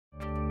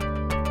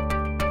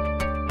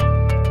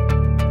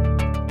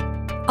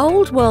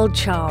Old world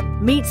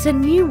charm meets a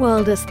new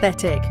world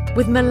aesthetic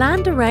with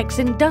Milan Direct's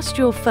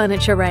industrial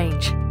furniture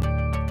range.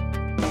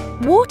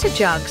 Water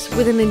jugs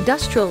with an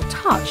industrial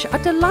touch are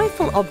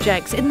delightful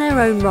objects in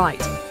their own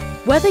right,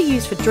 whether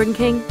used for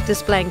drinking,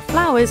 displaying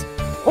flowers,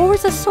 or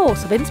as a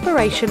source of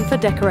inspiration for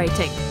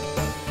decorating.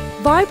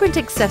 Vibrant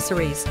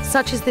accessories,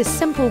 such as this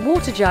simple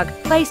water jug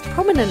placed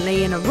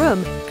prominently in a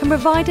room, can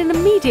provide an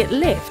immediate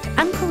lift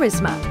and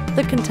charisma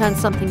that can turn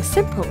something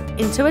simple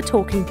into a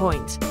talking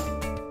point.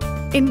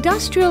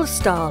 Industrial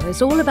style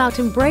is all about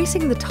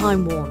embracing the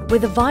time-worn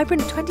with a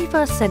vibrant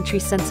 21st century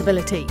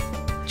sensibility.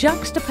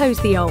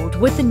 Juxtapose the old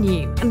with the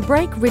new and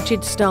break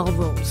rigid style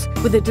rules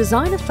with a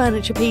designer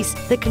furniture piece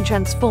that can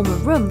transform a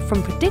room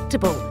from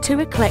predictable to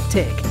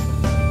eclectic.